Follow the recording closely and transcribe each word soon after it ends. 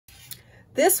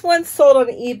This one sold on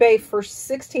eBay for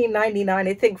 $16.99.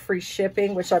 I think free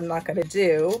shipping, which I'm not going to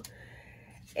do.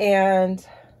 And,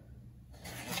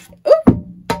 oh,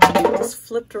 it just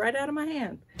flipped right out of my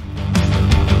hand.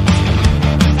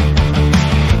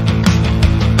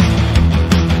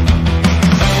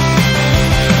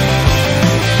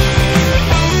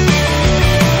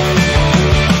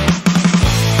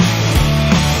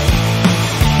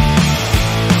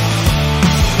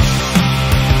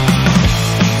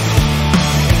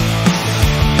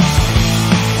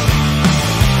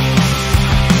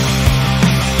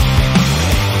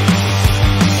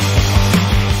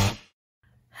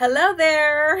 Hello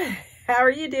there. How are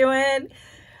you doing?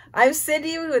 I'm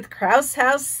Cindy with Kraus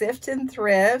House Sift and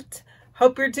Thrift.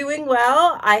 Hope you're doing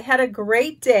well. I had a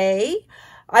great day.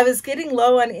 I was getting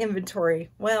low on inventory.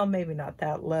 Well, maybe not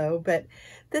that low, but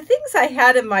the things I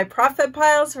had in my profit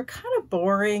piles were kind of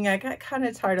boring. I got kind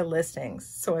of tired of listings.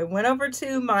 So I went over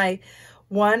to my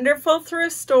wonderful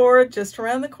thrift store just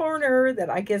around the corner that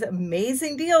I get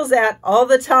amazing deals at all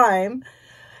the time.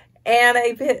 And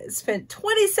I spent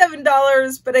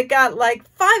 $27, but I got like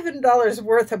 $5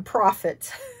 worth of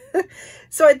profit.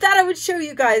 So I thought I would show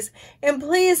you guys. And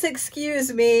please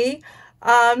excuse me,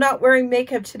 I'm not wearing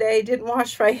makeup today. Didn't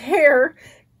wash my hair.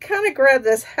 Kind of grabbed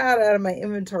this hat out of my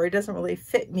inventory. It doesn't really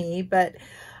fit me, but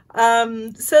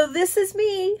so this is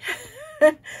me.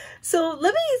 So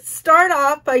let me start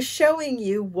off by showing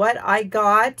you what I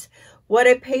got, what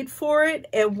I paid for it,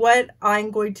 and what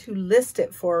I'm going to list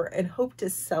it for and hope to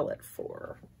sell it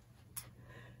for.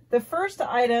 The first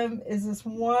item is this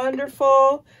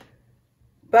wonderful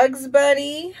Bugs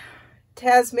Bunny,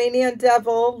 Tasmanian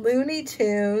Devil, Looney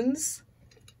Tunes,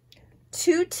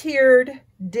 two-tiered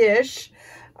dish.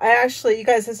 You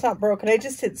guys, it's not broken. I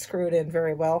just didn't screw it in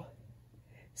very well.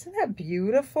 Isn't that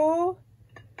beautiful?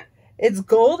 It's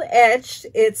gold etched.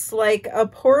 It's like a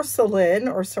porcelain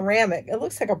or ceramic. It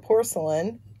looks like a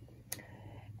porcelain.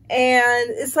 And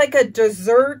it's like a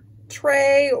dessert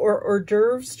tray or hors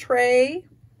d'oeuvres tray.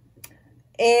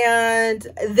 And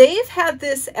they've had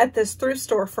this at this thrift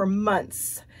store for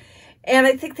months. And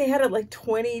I think they had it like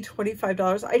 $20,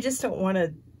 $25. I just don't want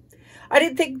to, I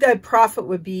didn't think the profit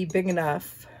would be big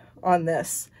enough on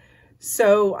this.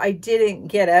 So I didn't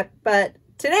get it. But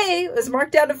today it was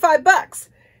marked down to $5.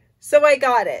 So I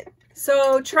got it.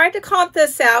 So tried to comp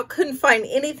this out, couldn't find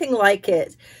anything like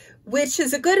it, which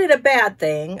is a good and a bad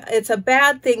thing. It's a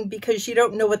bad thing because you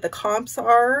don't know what the comps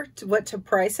are, what to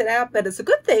price it at, but it's a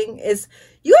good thing is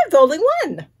you have the only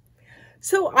one.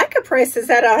 So I could price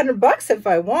this at $100 if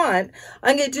I want.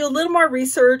 I'm going to do a little more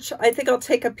research. I think I'll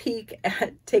take a peek,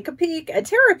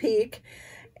 Terapeak,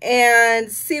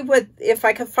 and see if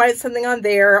I can find something on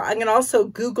there. I'm going to also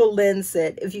Google Lens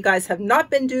it. If you guys have not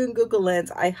been doing Google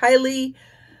Lens, I highly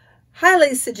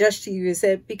suggest you use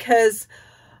it because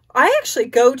I actually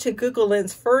go to Google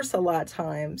Lens first a lot of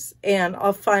times and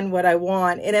I'll find what I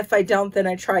want. And if I don't, then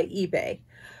I try eBay.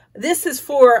 This is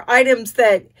for items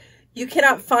that you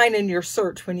cannot find in your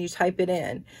search when you type it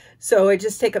in. So I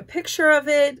just take a picture of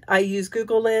it. I use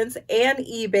Google Lens and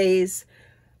eBay's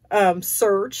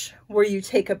search where you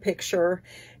take a picture,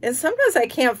 and sometimes I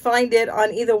can't find it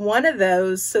on either one of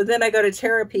those, so then I go to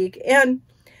Terapeak, and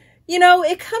you know,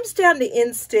 it comes down to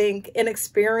instinct and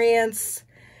experience,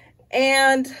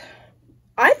 and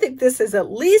I think this is at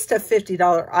least a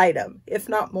 $50 item, if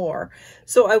not more.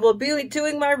 So I will be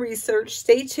doing my research.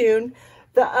 Stay tuned.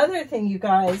 The other thing, you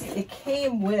guys, it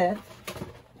came with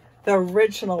the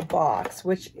original box,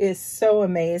 which is so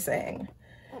amazing.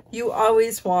 You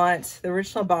always want the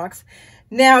original box.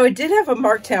 Now, it did have a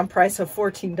markdown price of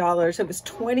 $14. It was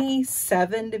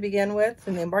 $27 to begin with,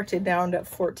 and they marked it down to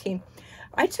 $14.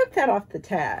 I took that off the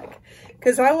tag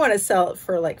because I want to sell it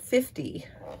for like $50.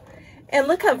 And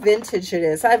look how vintage it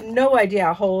is. I have no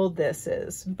idea how old this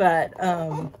is, but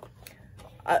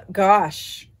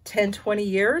gosh, 10, 20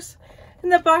 years. And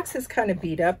the box is kind of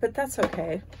beat up, but that's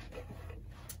okay.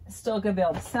 Still gonna be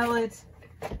able to sell it.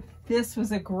 This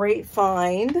was a great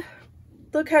find.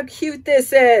 Look how cute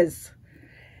this is.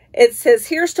 It says,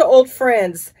 here's to old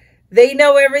friends. They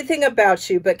know everything about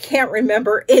you, but can't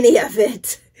remember any of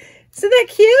it. Isn't that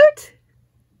cute?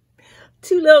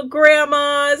 Two little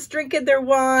grandmas drinking their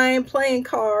wine, playing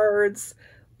cards.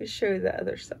 Let me show you the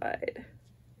other side.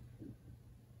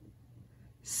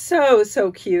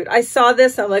 So cute. I saw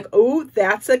this. I'm like, oh,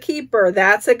 that's a keeper.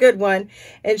 That's a good one.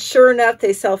 And sure enough,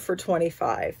 they sell for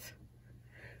 $25.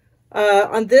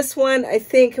 On this one, I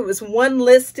think it was 1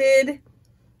 listed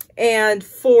and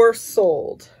 4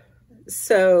 sold.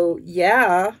 So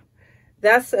yeah,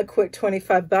 that's a quick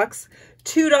 $25.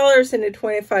 $2 into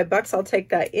 $25. I'll take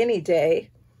that any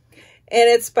day. and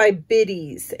it's by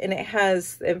Biddies, and it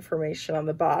has information on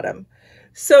the bottom.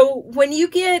 So when you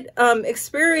get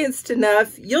experienced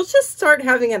enough, you'll just start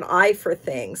having an eye for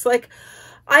things. Like,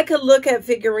 I could look at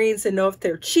figurines and know if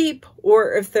they're cheap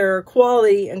or if they're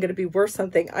quality and going to be worth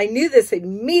something. I knew this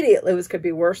immediately was going to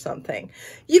be worth something.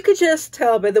 You could just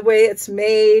tell by the way it's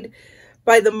made,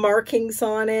 by the markings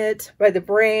on it, by the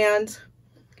brand.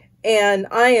 And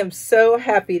I am so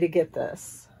happy to get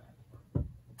this.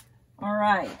 All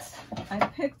right, I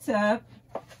picked up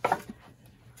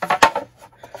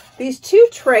these 2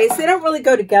 trays. They don't really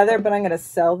go together, but I'm going to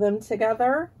sell them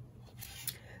together.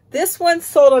 This one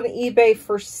sold on eBay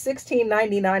for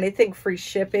 $16.99. I think free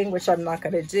shipping, which I'm not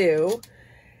going to do.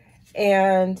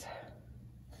 And,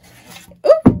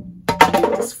 oh,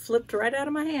 it just flipped right out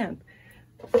of my hand.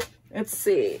 Let's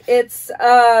see. It's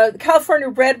California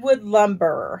redwood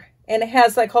lumber. And it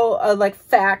has like whole like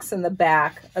facts in the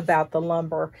back about the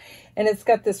lumber. And it's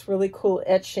got this really cool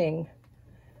etching.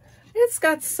 It's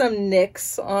got some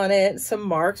nicks on it, some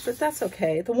marks, but that's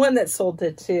okay. The one that sold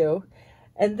did too.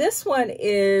 And this one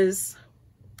is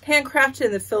handcrafted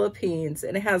in the Philippines,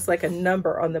 and it has like a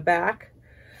number on the back.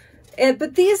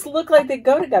 But these look like they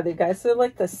go together, you guys. They're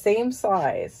like the same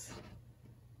size.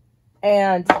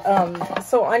 And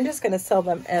so I'm just going to sell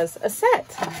them as a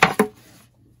set.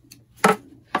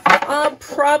 I'll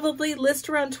probably list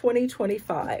around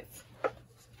 $20-25.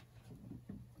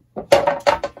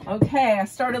 Okay, I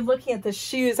started looking at the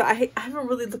shoes. I haven't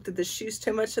really looked at the shoes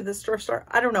too much in the store.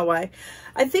 I don't know why.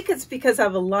 I think it's because I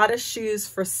have a lot of shoes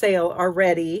for sale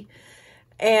already.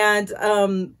 And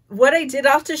what I did,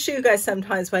 I'll have to show you guys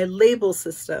sometimes my label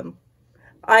system.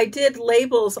 I did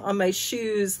labels on my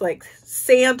shoes like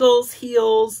sandals,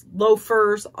 heels,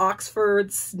 loafers,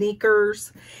 Oxfords,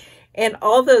 sneakers, and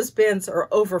all those bins are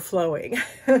overflowing.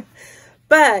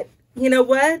 But you know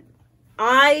what?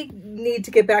 I need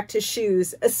to get back to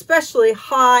shoes, especially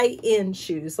high-end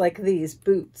shoes like these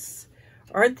boots.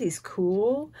 Aren't these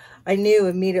cool? I knew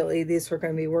immediately these were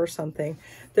going to be worth something.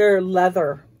 They're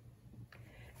leather.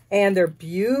 And they're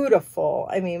beautiful.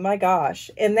 I mean, my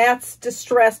gosh. And that's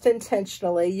distressed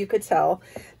intentionally. You could tell.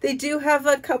 They do have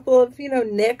a couple of, you know,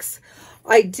 nicks.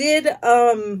 I did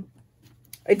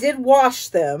wash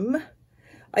them.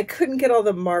 I couldn't get all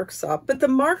the marks off, but the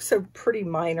marks are pretty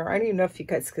minor. I don't even know if you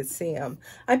guys could see them.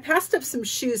 I passed up some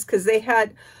shoes because they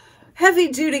had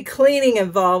heavy-duty cleaning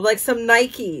involved, like some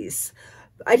Nikes.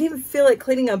 I didn't feel like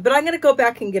cleaning them, but I'm going to go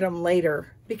back and get them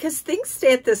later because things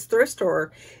stay at this thrift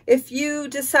store. If you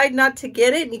decide not to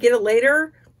get it and you get it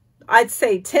later, I'd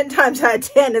say 10 times out of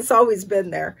 10, it's always been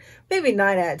there. Maybe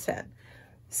 9 out of 10.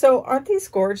 So aren't these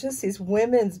gorgeous? These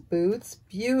women's boots,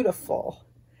 beautiful.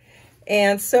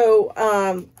 And so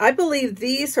I believe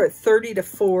these are 30 to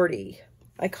 40.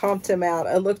 I comped them out.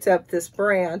 I looked up this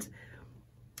brand.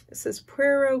 It says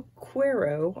Puero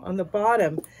Cuero on the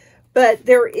bottom. But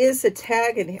there is a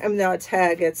tag in here. I mean, not a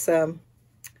tag. It's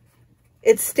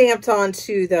stamped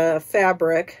onto the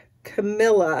fabric.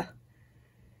 Camilla.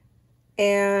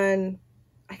 And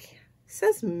it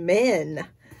says men. I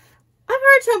have a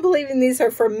hard time believing these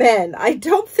are for men. I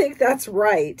don't think that's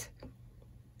right.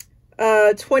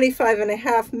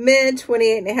 25.5 men,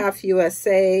 28.5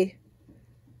 USA.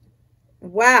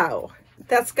 Wow.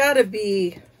 That's got to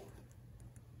be...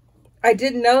 I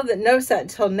didn't notice that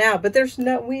until now, but there's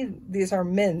these are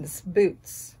men's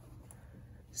boots.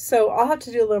 So I'll have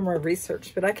to do a little more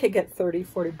research, but I could get 30,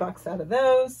 40 bucks out of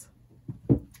those.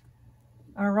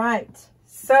 All right.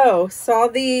 So saw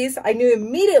these. I knew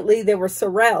immediately they were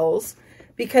Sorels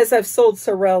because I've sold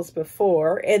Sorels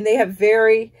before, and they have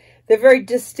they're very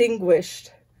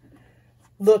distinguished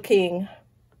looking.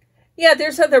 Yeah,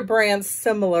 there's other brands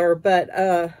similar, but I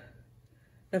don't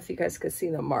know if you guys could see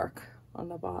the mark on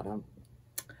the bottom.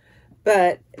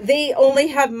 But they only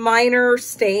have minor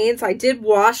stains. I did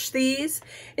wash these.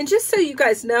 And just so you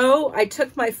guys know, I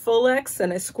took my Full-X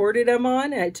and I squirted them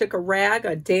on. And I took a rag,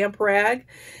 a damp rag,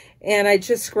 and I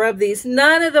just scrubbed these.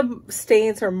 None of the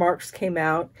stains or marks came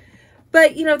out.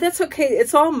 But, you know, that's okay.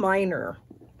 It's all minor.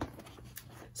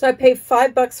 So I paid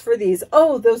 $5 for these.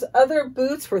 Oh, those other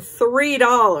boots were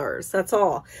 $3. That's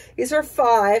all. These are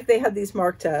 $5. They had these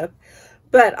marked up.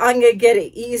 But I'm going to get an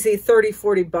easy 30,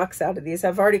 40 bucks out of these.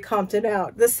 I've already comped it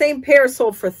out. The same pair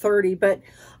sold for 30, but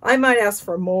I might ask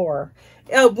for more.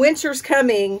 Winter's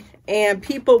coming, and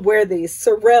people wear these.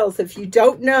 Sorels, if you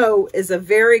don't know, is a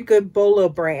very good Bolo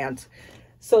brand.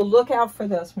 So look out for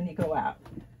those when you go out.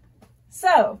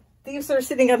 So these are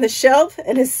sitting on the shelf,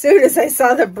 and as soon as I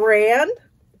saw the brand,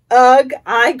 UGG,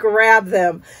 I grabbed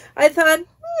them. I thought,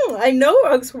 I know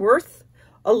UGG's worth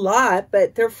a lot,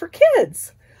 but they're for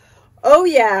kids. Oh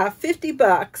yeah, 50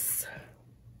 bucks.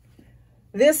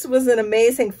 This was an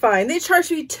amazing find. They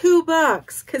charged me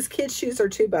 $2 because kids' shoes are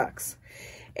 $2.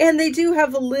 And they do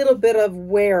have a little bit of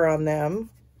wear on them,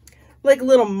 like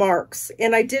little marks.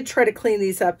 And I did try to clean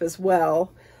these up as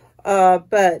well.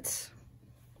 But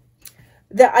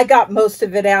I got most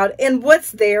of it out. And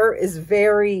what's there is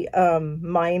very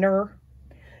minor.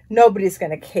 Nobody's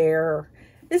going to care.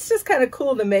 It's just kind of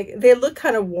cool to make. They look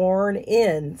kind of worn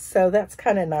in. So that's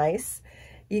kind of nice.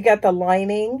 You got the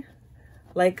lining,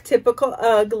 like typical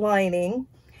UGG lining.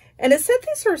 And it said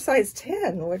these are size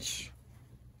 10, which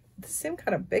seemed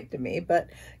kind of big to me, but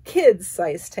kids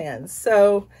size 10.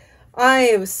 So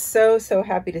I was so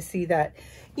happy to see that.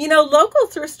 You know, local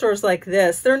thrift stores like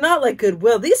this, they're not like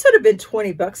Goodwill. These would have been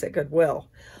 $20 at Goodwill.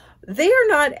 They are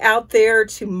not out there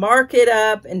to mark it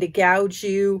up and to gouge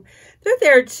you. They're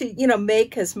there to, you know,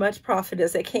 make as much profit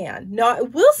as they can. Now, I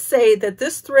will say that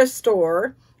this thrift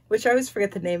store, which I always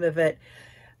forget the name of it,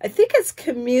 I think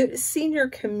it's Senior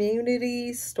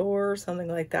Community Store, something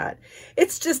like that.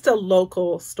 It's just a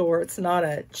local store. It's not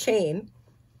a chain.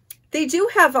 They do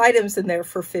have items in there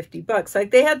for $50.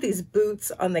 Like they had these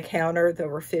boots on the counter that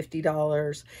were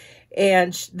 $50.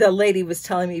 And the lady was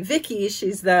telling me, Vicky,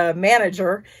 she's the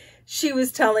manager, she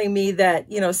was telling me that,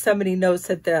 you know, somebody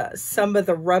noticed that some of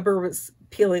the rubber was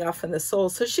peeling off in the sole.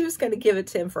 So she was going to give it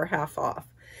to him for half off.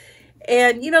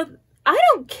 And, you know, I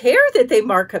don't care that they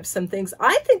mark up some things.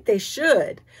 I think they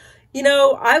should. You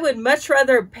know, I would much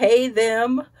rather pay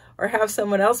them or have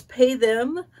someone else pay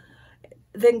them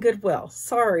than Goodwill.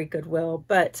 Sorry, Goodwill,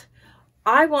 but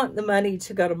I want the money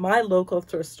to go to my local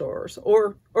thrift stores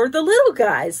or the little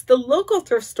guys, the local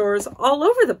thrift stores all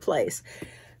over the place.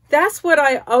 That's what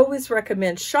I always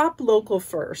recommend. Shop local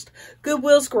first.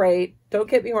 Goodwill's great. Don't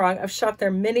get me wrong. I've shopped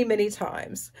there many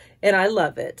times and I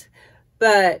love it.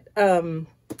 But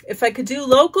if I could do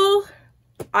local,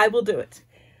 I will do it.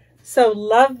 So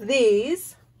love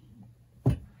these.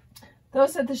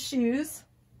 Those are the shoes.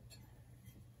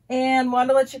 And want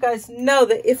to let you guys know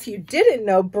that if you didn't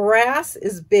know, brass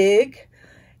is big.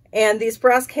 And these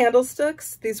brass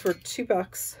candlesticks, these were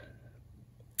 $2.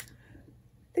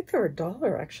 I think they were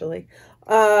 $1 actually.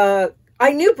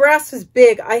 I knew brass was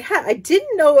big. I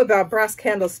didn't know about brass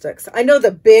candlesticks. I know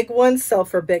the big ones sell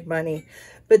for big money,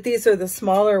 but these are the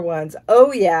smaller ones.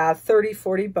 Oh yeah, 30,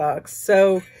 40 bucks.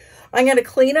 So I'm going to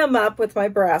clean them up with my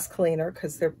brass cleaner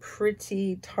because they're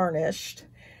pretty tarnished.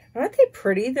 Aren't they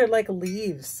pretty? They're like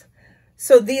leaves.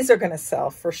 So these are going to sell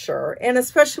for sure. And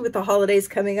especially with the holidays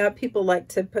coming up, people like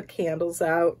to put candles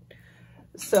out.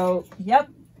 So, yep,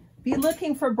 be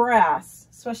looking for brass,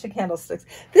 especially candlesticks.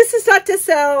 This is not to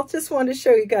sell. Just wanted to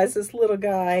show you guys this little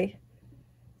guy.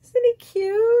 Isn't he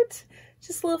cute?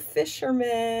 Just a little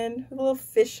fisherman, a little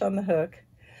fish on the hook.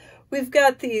 We've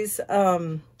got these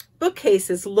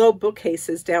bookcases, low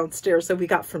bookcases downstairs that we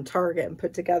got from Target and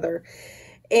put together.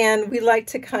 And we like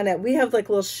to we have like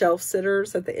little shelf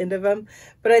sitters at the end of them.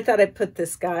 But I thought I'd put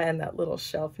this guy on that little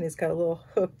shelf and he's got a little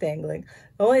hook dangling.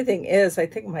 The only thing is, I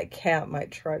think my cat might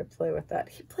try to play with that.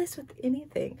 He plays with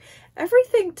anything.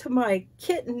 Everything to my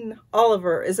kitten,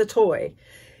 Oliver, is a toy.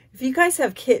 If you guys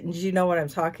have kittens, you know what I'm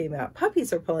talking about.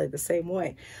 Puppies are probably the same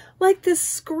way. Like this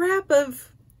scrap of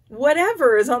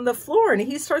whatever is on the floor and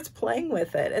he starts playing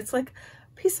with it. It's like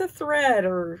a piece of thread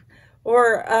or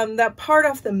that part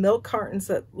off the milk cartons,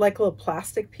 that like a little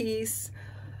plastic piece.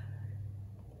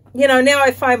 You know, now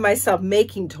I find myself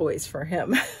making toys for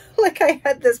him. Like I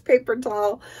had this paper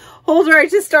towel holder. I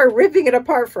just started ripping it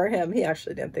apart for him. He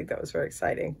actually didn't think that was very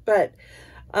exciting. But,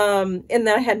 and then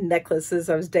I had necklaces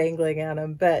I was dangling at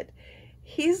him. But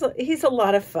he's a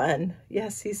lot of fun.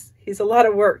 Yes, he's a lot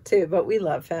of work too, but we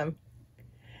love him.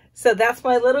 So that's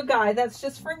my little guy. That's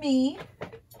just for me.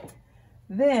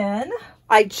 Then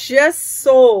I just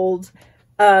sold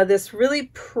this really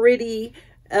pretty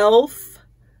elf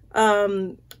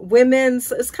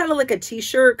women's, it's kind of like a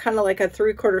t-shirt, kind of like a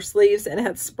 3/4 sleeves, and it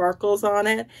had sparkles on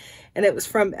it. And it was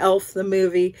from Elf, the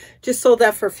movie. Just sold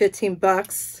that for 15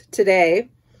 bucks today.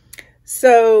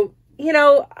 So, you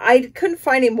know, I couldn't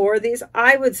find any more of these.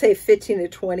 I would say 15 to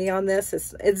 20 on this.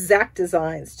 It's Zach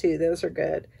Designs too. Those are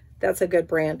good. That's a good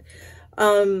brand.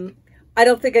 I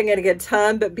don't think I'm going to get a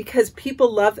ton, but because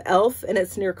people love Elf and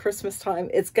it's near Christmas time,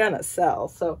 it's going to sell.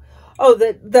 So, oh,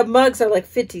 the mugs are like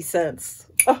 50 cents.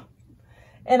 Oh,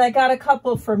 and I got a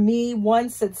couple for me. One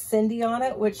said Cindy on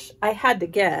it, which I had to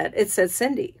get. It said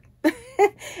Cindy.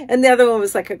 And the other one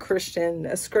was like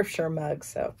a scripture mug.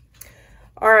 So,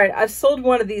 all right, I've sold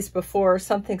one of these before,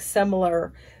 something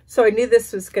similar. So I knew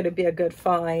this was going to be a good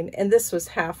find. And this was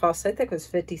half off, so I think it was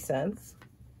 50 cents.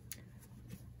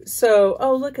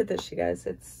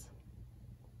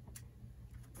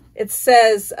 It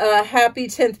says, happy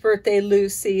 10th birthday,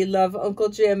 Lucy. Love Uncle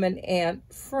Jim and Aunt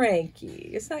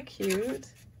Frankie. Isn't that cute?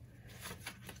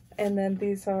 And then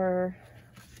these are,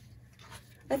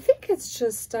 I think it's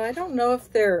just, I don't know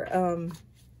if they're, oh,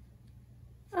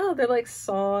 they're like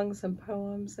songs and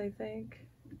poems, I think.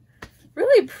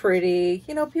 Really pretty.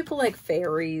 You know, people like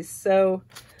fairies. So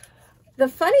the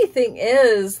funny thing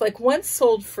is, like, one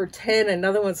sold for 10,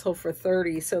 another one sold for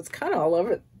 30. So it's kind of all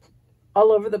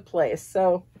over the place.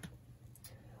 So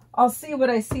I'll see what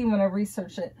I see when I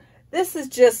research it. This is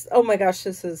just, oh my gosh,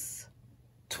 this is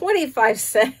 25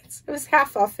 cents. It was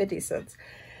half off 50 cents.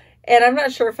 And I'm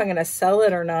not sure if I'm going to sell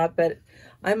it or not, but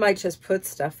I might just put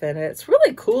stuff in it. It's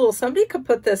really cool. Somebody could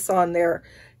put this on their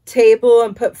table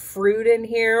and put fruit in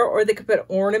here, or they could put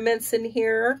ornaments in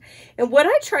here. And what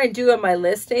I try and do on my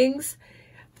listings,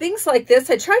 things like this,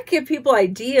 I try to give people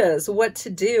ideas what to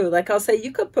do. Like I'll say,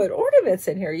 you could put ornaments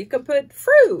in here. You could put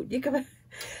fruit. You could,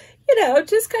 you know,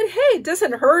 just kind of, hey, it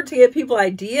doesn't hurt to give people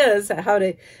ideas on how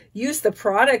to use the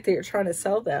product that you're trying to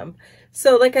sell them.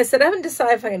 So like I said, I haven't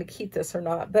decided if I'm going to keep this or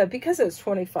not, but because it was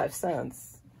 25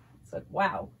 cents, it's like,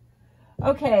 wow.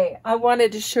 Okay, I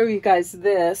wanted to show you guys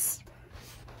this.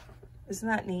 Isn't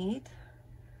that neat?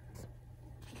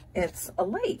 It's a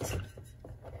light.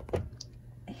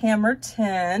 Hammer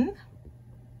 10.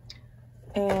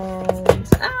 And,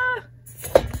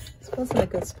 this wasn't a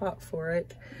good spot for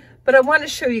it. But I want to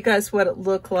show you guys what it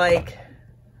looked like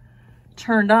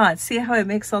turned on. See how it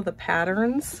makes all the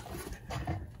patterns?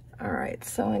 All right,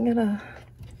 so I'm gonna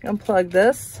unplug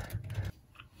this.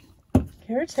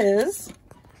 Here it is.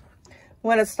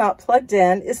 When it's not plugged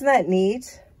in, isn't that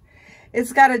neat?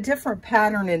 It's got a different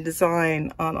pattern and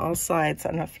design on all sides. I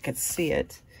don't know if you can see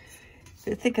it.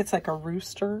 I think it's like a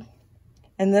rooster.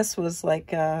 And this was like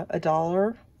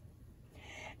 $1.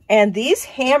 And these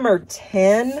Hammer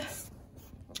 10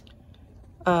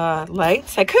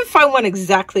 lights, I couldn't find one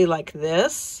exactly like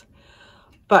this.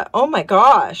 But, oh my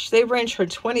gosh, they range from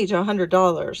 $20 to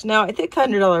 $100. Now, I think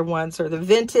 $100 ones are the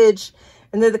vintage,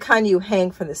 and they're the kind you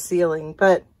hang from the ceiling.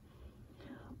 But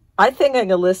I think I'm going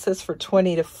to list this for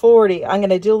 $20 to $40. I'm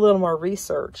going to do a little more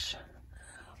research.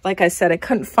 Like I said, I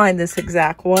couldn't find this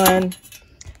exact one.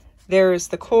 There's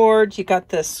the cord. You got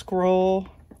the scroll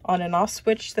on and off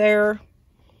switch there.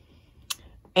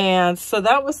 And so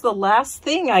that was the last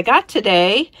thing I got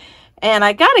today. And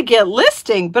I got to get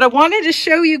listing, but I wanted to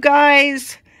show you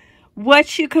guys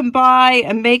what you can buy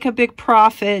and make a big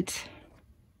profit.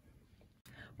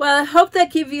 Well, I hope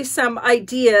that gives you some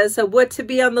ideas of what to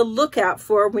be on the lookout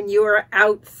for when you are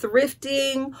out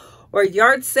thrifting or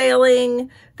yard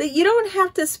sailing, that you don't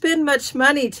have to spend much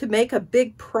money to make a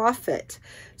big profit.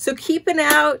 So keep an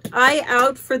eye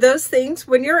out for those things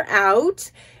when you're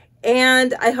out.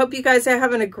 And I hope you guys are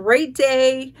having a great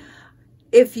day.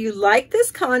 If you like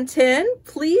this content,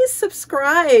 please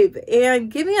subscribe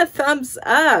and give me a thumbs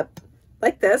up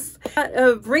like this.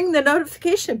 Ring the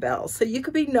notification bell so you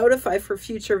can be notified for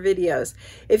future videos.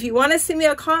 If you want to send me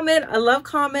a comment, I love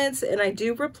comments and I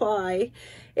do reply.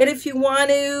 And if you want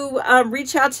to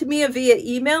reach out to me via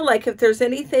email, like if there's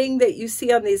anything that you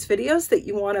see on these videos that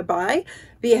you want to buy,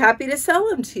 be happy to sell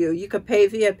them to you. You can pay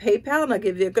via PayPal and I'll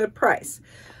give you a good price.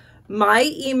 My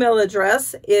email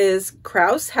address is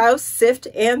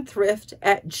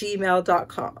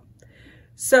kraushousethiftandthrift@gmail.com.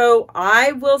 So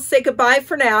I will say goodbye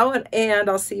for now, and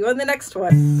I'll see you on the next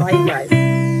one. Bye, you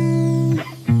guys.